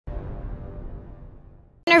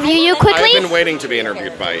interview you quickly? I've been waiting to be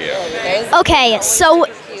interviewed by you. Okay, so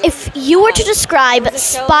if you were to describe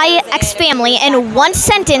Spy X Family in one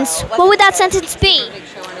sentence, what would that sentence be?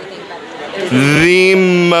 The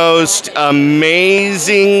most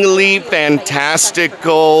amazingly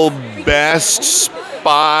fantastical, best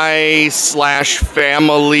spy/family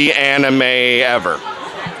anime ever.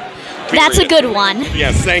 That's a good one.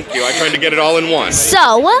 Yes, thank you. I tried to get it all in one.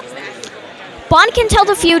 So, Bond can tell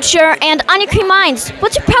the future, and Anya Cream Minds,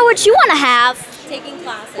 what superpower do you want to have? Taking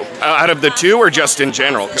classes. Out of the two or just in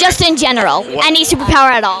general? Just in general. What? Any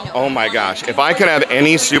superpower at all. Oh my gosh. If I could have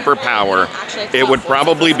any superpower, it would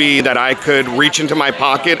probably be that I could reach into my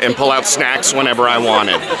pocket and pull out snacks whenever I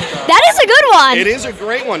wanted. That is a good one. It is a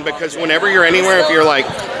great one because whenever you're anywhere, if you're like,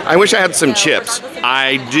 I wish I had some chips.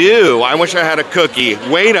 I do. I wish I had a cookie.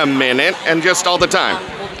 Wait a minute. And just all the time.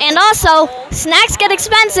 And also, snacks get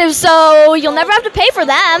expensive, so you'll never have to pay for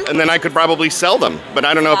them. And then I could probably sell them. But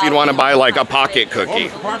I don't know if you'd want to buy like a pocket cookie.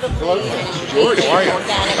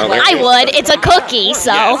 I would. It's a cookie,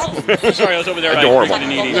 so. Yes. Sorry, I was over there. Adorable.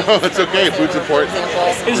 No, it's okay. Food's important.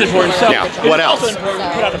 It is important. So, Yeah. What else?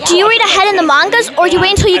 Do you read ahead in the mangas, or do you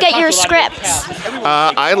wait until you get your scripts?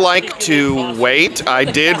 I like to wait. I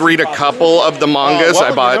did read a couple of the mangas.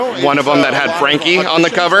 I bought one of them that had Franky on the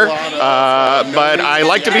cover. But I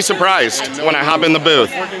like to be surprised when I hop in the booth.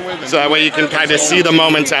 So that way you can kind of see the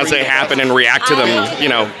moments as they happen and react to them, you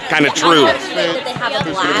know, kind of true. They have a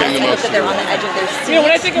blast. I hope that they're on the edge of their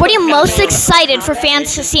seat. What are you most excited for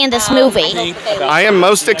fans to see in this movie? I am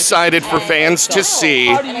most excited for fans to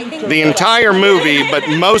see the entire movie, but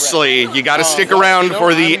mostly you got to stick around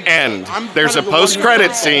for the end. There's a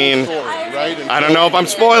post-credit scene. I don't know if I'm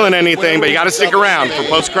spoiling anything, but you got to stick around for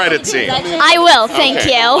post-credit scene. I will, thank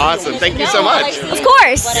you. Awesome. Thank you so much. Of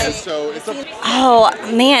course. Oh,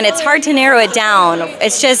 man, it's hard to narrow it down.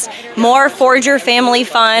 It's just more Forge Your Family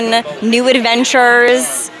fun, new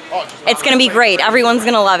adventures. It's going to be great. Everyone's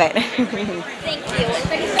going to love it.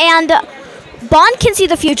 And Bond can see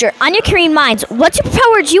the future. Anya Kareem Minds, what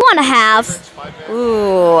superpower do you want to have?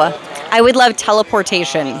 Ooh, I would love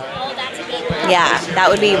teleportation. Yeah, that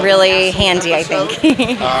would be really handy, I think.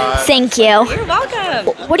 Thank you. You're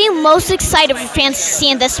welcome. What are you most excited for fans to see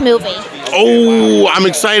in this movie? Oh, I'm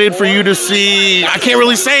excited for you to see. I can't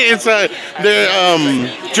really say it's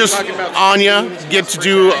just Anya get to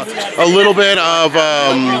do a little bit of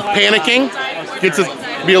panicking, get to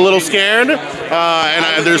be a little scared,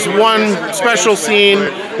 and there's one special scene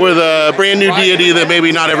with a brand new deity that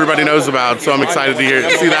maybe not everybody knows about. So I'm excited to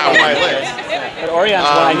see that one.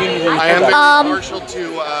 I am partial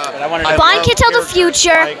to. Bond can tell the future,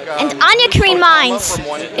 and Anya Kareem Minds.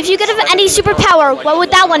 If you could have any superpower, what would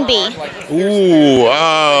that one be? Ooh,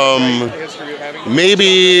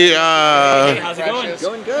 maybe. How's it going?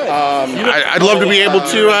 Going good. I'd love to be able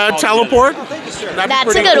to teleport.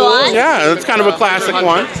 That's a good one. Yeah, that's kind of a classic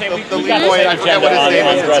one. The lead boy, I forget what his name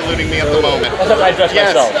is. It's eluding me at the moment.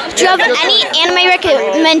 Yes. Do you have any anime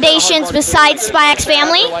recommendations besides Spy X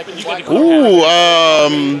Family? Ooh,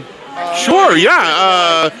 sure,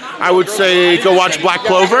 yeah. I would say go watch Black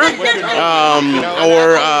Clover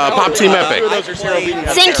or Pop Team Epic.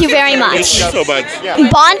 Thank you very much. So much.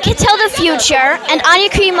 Bond can tell the future, and Anya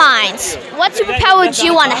Kareem Minds. What superpower would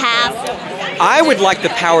you want to have? I would like the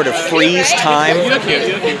power to freeze time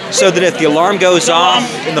so that if the alarm goes off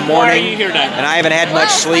in the morning and I haven't had much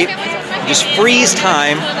sleep, just freeze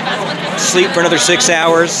time, sleep for another 6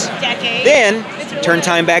 hours, then turn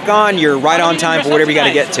time back on, you're right on time for whatever you got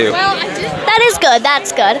to get to. That is good,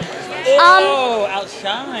 that's good.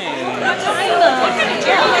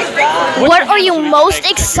 What are you most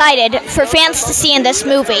excited for fans to see in this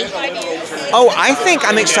movie? Oh, I think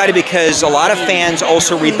I'm excited because a lot of fans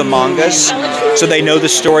also read the mangas, so they know the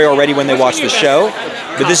story already when they watch the show.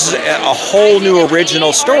 But this is a whole new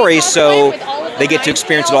original story, so they get to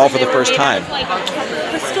experience it all for the first time.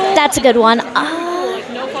 That's a good one.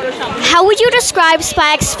 How would you describe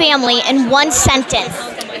Spy X Family in one sentence?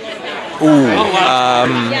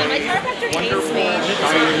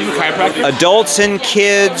 Adults and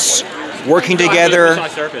kids working together,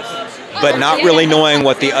 but not really knowing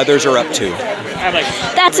what the others are up to.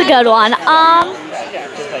 That's a good one.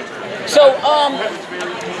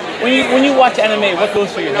 When you watch anime, what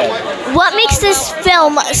goes through your head? What makes this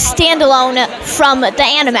film standalone from the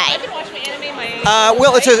anime?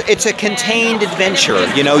 Well, it's a contained adventure.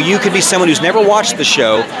 You know, you could be someone who's never watched the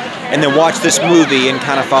show and then watch this movie and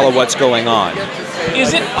kind of follow what's going on.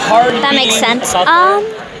 Is it hard? That makes sense.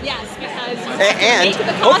 And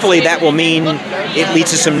hopefully that will mean it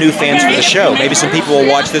leads to some new fans for the show. Maybe some people will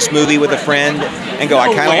watch this movie with a friend and go,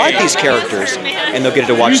 I kind of like these characters, and they'll get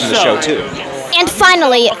to watch the show too. And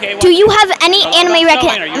finally, do you have any anime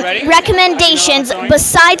recommendations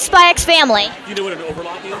besides Spy X Family?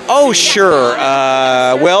 Oh, sure.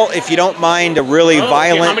 Well, if you don't mind a really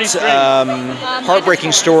violent,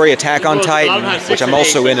 heartbreaking story, Attack on Titan, which I'm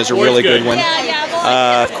also in, is a really good one.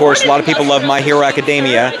 Of course, a lot of people love My Hero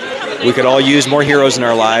Academia. We could all use more heroes in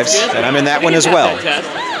our lives, and I'm in that one as well.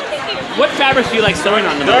 What fabrics do you like sewing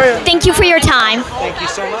on the most? Thank you for your time. Thank you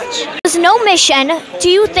so much. There's no mission. Do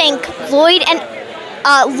you think Loid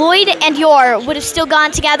and Yor would have still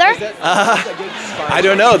gone together? I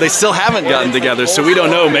don't know. They still haven't gotten together, so we don't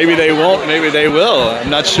know. Maybe they won't. Maybe they will. I'm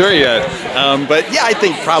not sure yet. But yeah, I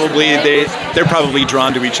think probably they're probably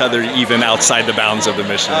drawn to each other even outside the bounds of the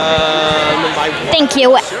mission. Thank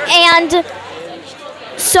you. And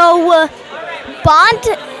so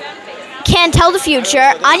Bond can tell the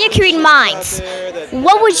future. Anya can read minds.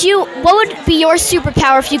 What would be your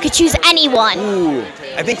superpower if you could choose anyone? Ooh,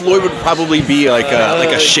 I think Loid would probably be like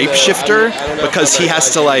a shapeshifter, because he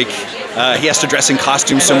has to dress in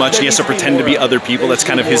costumes so much. He has to pretend to be other people. That's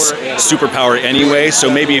kind of his superpower anyway. So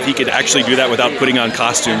maybe if he could actually do that without putting on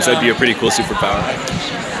costumes, that'd be a pretty cool superpower.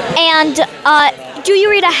 And do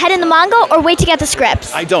you read ahead in the manga or wait to get the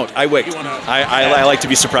scripts? I don't. I wait. I like to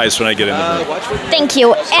be surprised when I get into them. Thank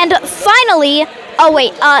you. And finally,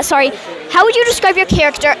 sorry. How would you describe your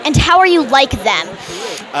character and how are you like them?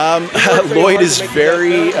 Loid is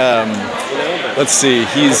very, let's see,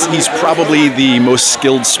 he's probably the most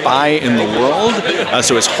skilled spy in the world,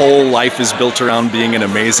 so his whole life is built around being an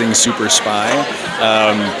amazing super spy.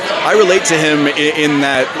 I relate to him in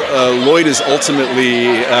that Loid is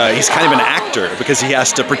ultimately, he's kind of an actor, because he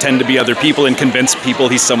has to pretend to be other people and convince people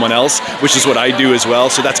he's someone else, which is what I do as well,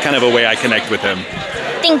 so that's kind of a way I connect with him.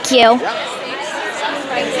 Thank you.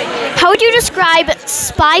 How would you describe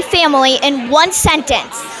Spy Family in one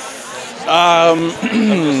sentence?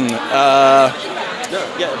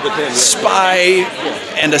 Spy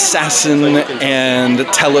and assassin and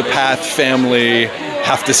telepath family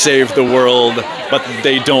have to save the world, but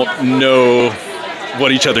they don't know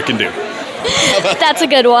what each other can do. That's a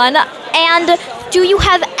good one. And do you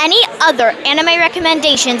have any other anime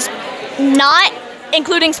recommendations, not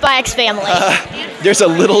including Spy X Family? There's a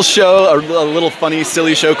little show, a little funny,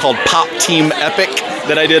 silly show called Pop Team Epic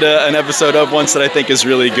that I did an episode of once that I think is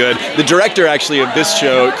really good. The director, actually, of this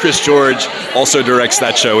show, Chris George, also directs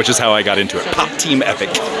that show, which is how I got into it. Pop Team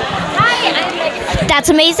Epic. That's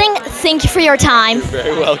amazing. Thank you for your time. You're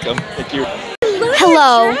very welcome. Thank you.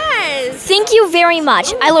 Hello. Thank you very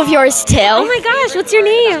much. I love yours too. Oh my gosh, what's your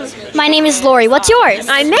name? My name is Lorie. What's yours?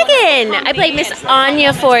 I'm Megan. I play Miss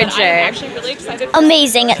Anya Forger.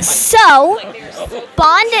 Amazing. So,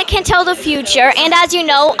 Bond can tell the future, and as you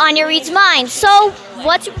know, Anya reads minds. So,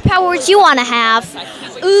 what superpowers do you want to have?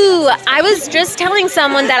 Ooh, I was just telling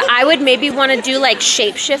someone that I would maybe want to do like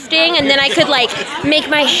shape-shifting, and then I could like make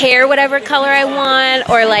my hair whatever color I want,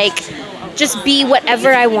 or like just be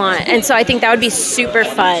whatever I want. And so I think that would be super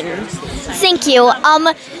fun. Thank you.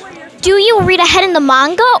 Do you read ahead in the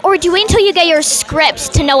manga, or do you wait until you get your scripts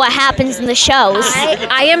to know what happens in the shows?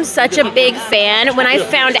 I am such a big fan. When I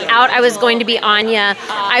found out I was going to be Anya,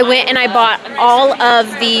 I went and I bought all of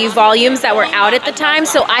the volumes that were out at the time,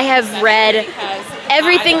 so I have read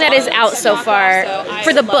everything that is out so far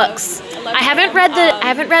for the books. I haven't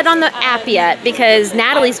read on the app yet because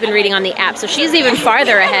Natalie's been reading on the app, so she's even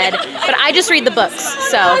farther ahead. But I just read the books,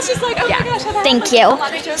 so yeah. Thank you.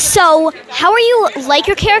 So, how are you like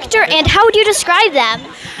your character, and how would you describe them?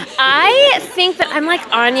 I think that I'm like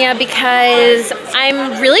Anya because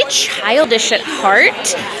I'm really childish at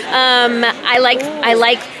heart. I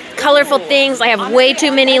like colorful things. I have way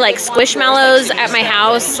too many like squishmallows at my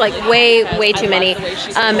house, like way too many.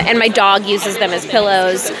 And my dog uses them as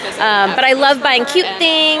pillows. But I love buying cute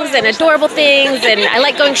things and adorable things, and I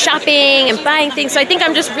like going shopping and buying things. So I think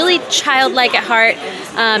I'm just really childlike at heart.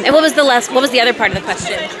 And what was the other part of the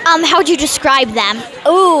question? How would you describe them?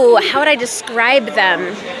 Ooh, how would I describe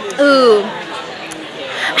them? Ooh,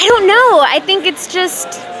 I don't know. I think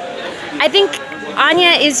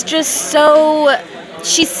Anya is just so.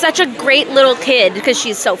 She's such a great little kid because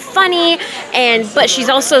she's so funny, but she's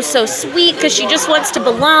also so sweet because she just wants to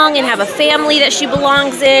belong and have a family that she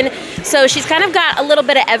belongs in. So she's kind of got a little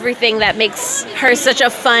bit of everything that makes her such a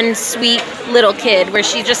fun, sweet little kid where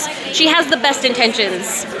she has the best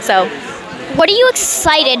intentions. So, what are you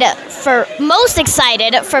most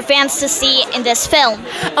excited for fans to see in this film?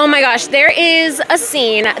 Oh my gosh, there is a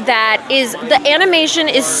scene the animation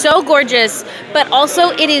is so gorgeous, but also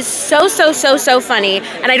it is so funny.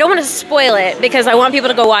 And I don't want to spoil it because I want people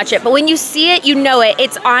to go watch it. But when you see it, you know it.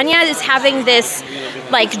 It's Anya is having this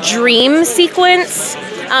like dream sequence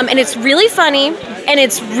And it's really funny, and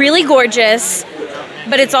it's really gorgeous,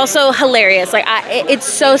 but it's also hilarious. Like, it's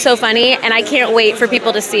so funny, and I can't wait for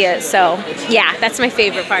people to see it. So, yeah, that's my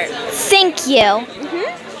favorite part. Thank you.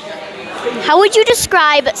 How would you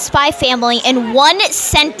describe Spy Family in one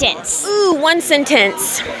sentence? Ooh, one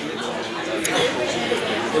sentence.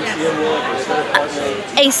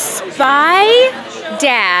 A spy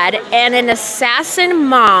dad and an assassin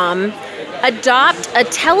mom adopt a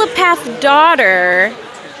telepath daughter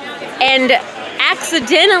and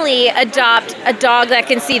accidentally adopt a dog that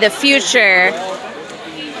can see the future,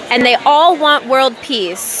 and they all want world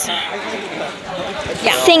peace.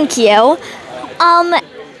 Yeah. Thank you.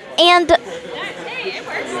 And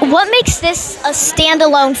what makes this a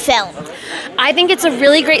standalone film? I think it's a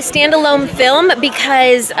really great standalone film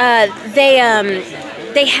because they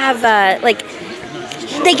have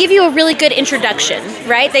they give you a really good introduction,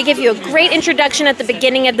 right? They give you a great introduction at the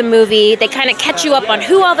beginning of the movie. They kind of catch you up on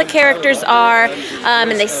who all the characters are,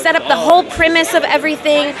 and they set up the whole premise of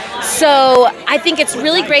everything. So I think it's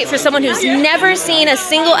really great for someone who's never seen a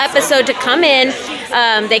single episode to come in.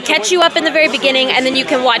 They catch you up in the very beginning, and then you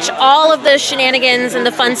can watch all of the shenanigans and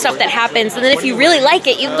the fun stuff that happens. And then if you really like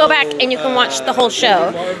it, you can go back and you can watch the whole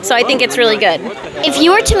show. So I think it's really good. If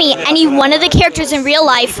you were to meet any one of the characters in real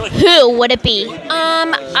life, who would it be?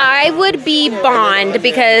 I would be Bond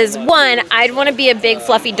because, one, I'd want to be a big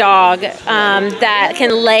fluffy dog that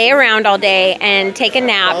can lay around all day and take a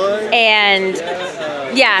nap. And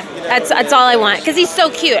yeah, that's all I want because he's so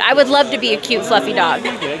cute. I would love to be a cute fluffy dog.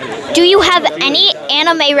 Do you have any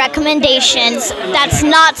anime recommendations that's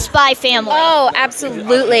not Spy Family? Oh,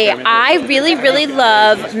 absolutely. I really, really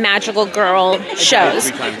love magical girl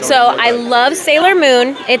shows. So I love Sailor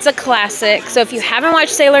Moon. It's a classic. So if you haven't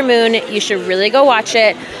watched Sailor Moon, you should really go watch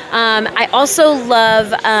it. I also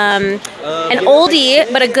love an oldie,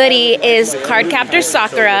 but a goodie is Cardcaptor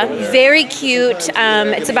Sakura. Very cute.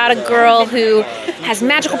 It's about a girl who has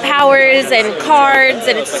magical powers and cards,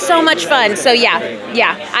 and it's so much fun. So yeah,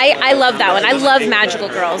 I love that one. I love magical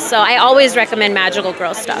girls, so I always recommend magical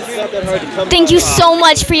girl stuff. Thank you so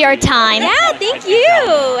much for your time. Yeah, thank you.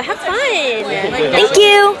 Have fun. Thank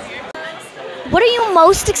you. What are you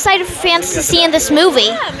most excited for fans to see in this movie?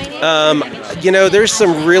 There's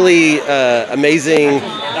some really amazing,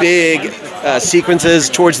 big sequences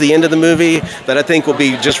towards the end of the movie that I think will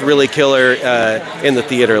be just really killer in the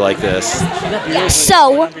theater like this.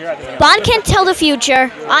 So, Bond can tell the future.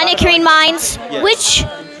 Anya can read minds. Yes.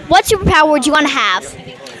 What superpower would you want to have?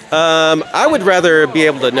 I would rather be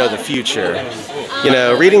able to know the future.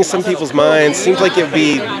 Reading some people's minds seems like it would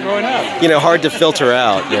be, hard to filter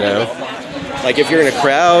out, Like if you're in a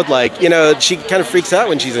crowd, she kind of freaks out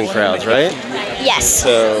when she's in crowds, right? Yes.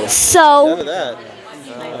 So none of that.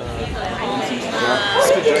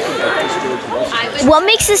 What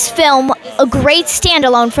makes this film a great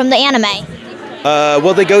standalone from the anime?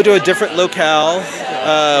 Well, they go to a different locale.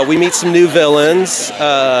 We meet some new villains.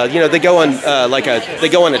 They go on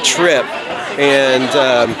a trip,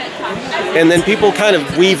 and then people kind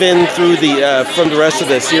of weave in through from the rest of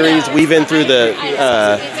the series, weave in through the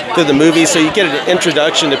movie, so you get an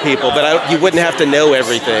introduction to people, but you wouldn't have to know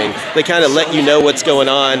everything. They kind of let you know what's going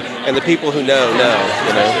on, and the people who know.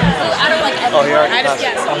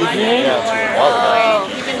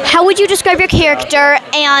 How would you describe your character,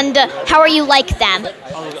 and how are you like them?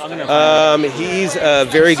 He's a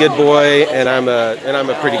very good boy, and I'm a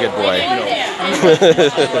pretty good boy. I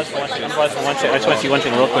just want to see one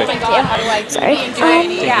thing real quick. Thank you. Sorry.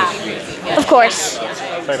 Of course.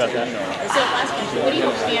 Sorry about that.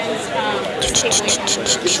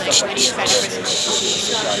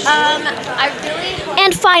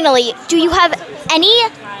 And finally, do you have any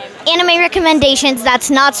anime recommendations that's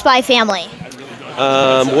not Spy Family?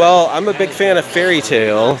 Well, I'm a big fan of Fairy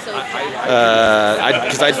Tail,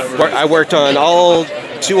 because I worked on all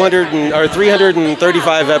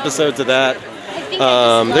 335 episodes of that.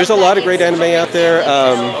 There's a lot of great anime out there,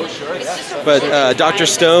 but Dr.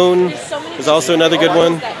 Stone is also another good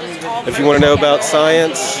one, if you want to know about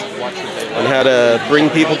science and how to bring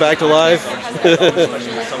people back to life.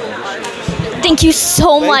 Thank you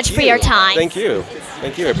so much for your time. Thank you.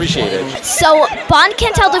 Thank you, I appreciate it. So, Bond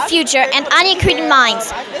can tell the future, and Anya can read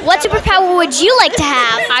minds. What superpower would you like to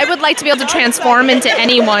have? I would like to be able to transform into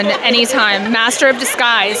anyone, anytime. Master of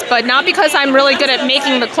disguise, but not because I'm really good at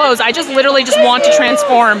making the clothes. I literally want to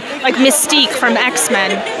transform, like Mystique from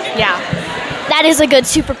X-Men. Yeah. That is a good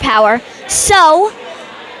superpower. So,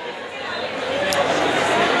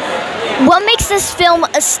 what makes this film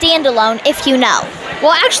a standalone, if you know?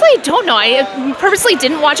 Well, actually, I don't know. I purposely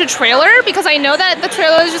didn't watch a trailer because I know that the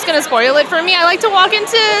trailer is just going to spoil it for me. I like to walk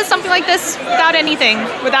into something like this without anything,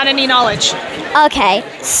 without any knowledge. Okay,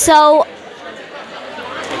 so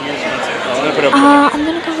I'm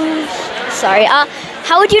gonna go. Sorry.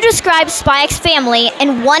 How would you describe Spy X Family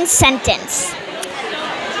in one sentence?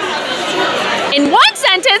 In one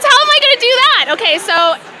sentence? How am I going to do that? Okay,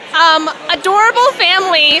 so adorable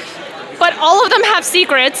family, but all of them have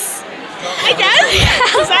secrets. I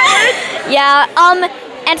guess. Does that work? Yeah.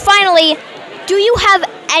 And finally, do you have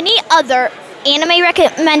any other anime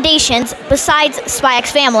recommendations besides Spy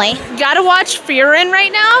X Family? Gotta watch Fearin'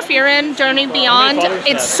 right now. Fearin' Journey Beyond.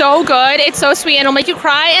 It's so good. It's so sweet, and it'll make you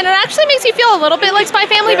cry, and it actually makes you feel a little bit like Spy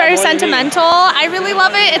Family, very sentimental. I really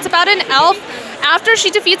love it. It's about an elf. After she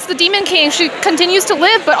defeats the Demon King, she continues to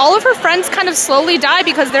live, but all of her friends kind of slowly die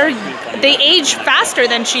because they age faster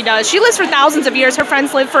than she does. She lives for thousands of years. Her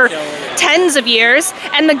friends live for tens of years,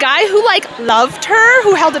 and the guy who loved her,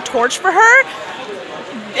 who held a torch for her,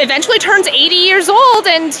 eventually turns 80 years old,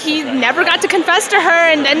 and he never got to confess to her,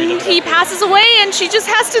 and then he passes away, and she just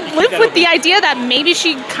has to live with the idea that maybe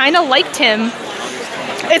she kind of liked him.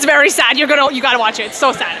 It's very sad. You gotta watch it. It's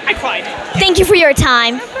so sad. I cried. Thank you for your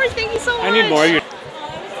time. Of course, thank you so much. I need more.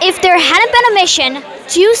 If there hadn't been a mission,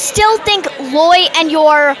 do you still think Loid and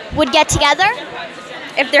Yor would get together?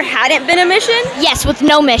 If there hadn't been a mission, Yes, with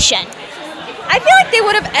no mission. I feel like they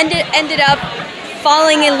would have ended up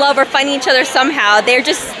falling in love or finding each other somehow. Their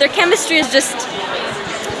chemistry is just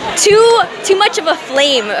too much of a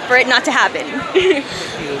flame for it not to happen.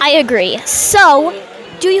 I agree. So,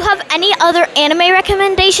 do you have any other anime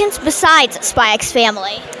recommendations besides Spy X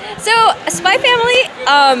Family? So, Spy Family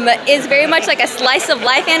is very much like a slice of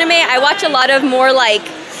life anime. I watch a lot of more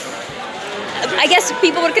I guess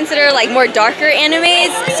people would consider more darker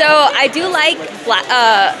animes. So I do like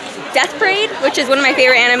Death Parade, which is one of my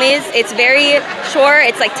favorite animes. It's very short.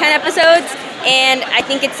 It's 10 episodes, and I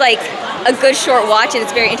think it's a good short watch, and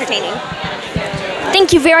it's very entertaining.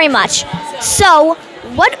 Thank you very much. So,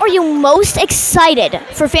 what are you most excited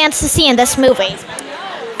for fans to see in this movie?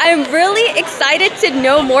 I'm really excited to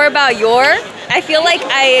know more about Yor. I feel like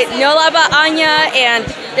I know a lot about Anya, and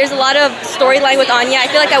there's a lot of storyline with Anya. I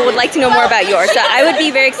feel like I would like to know more about Yor. So I would be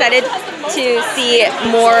very excited to see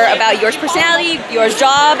more about Yor's personality, Yor's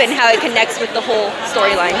job, and how it connects with the whole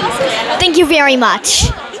storyline. Thank you very much.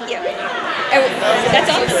 Thank you. That's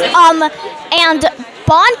all? And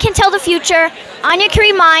Bond can tell the future. Anya can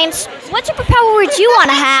read minds. What superpower would you want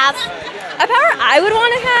to have? A power I would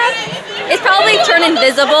want to have is probably turn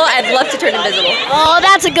invisible. I'd love to turn invisible. Oh,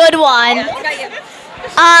 that's a good one.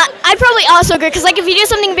 I'd probably also agree, because if you do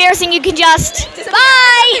something embarrassing, you can just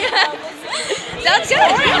bye. Sounds good.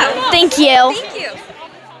 Yeah. Thank you.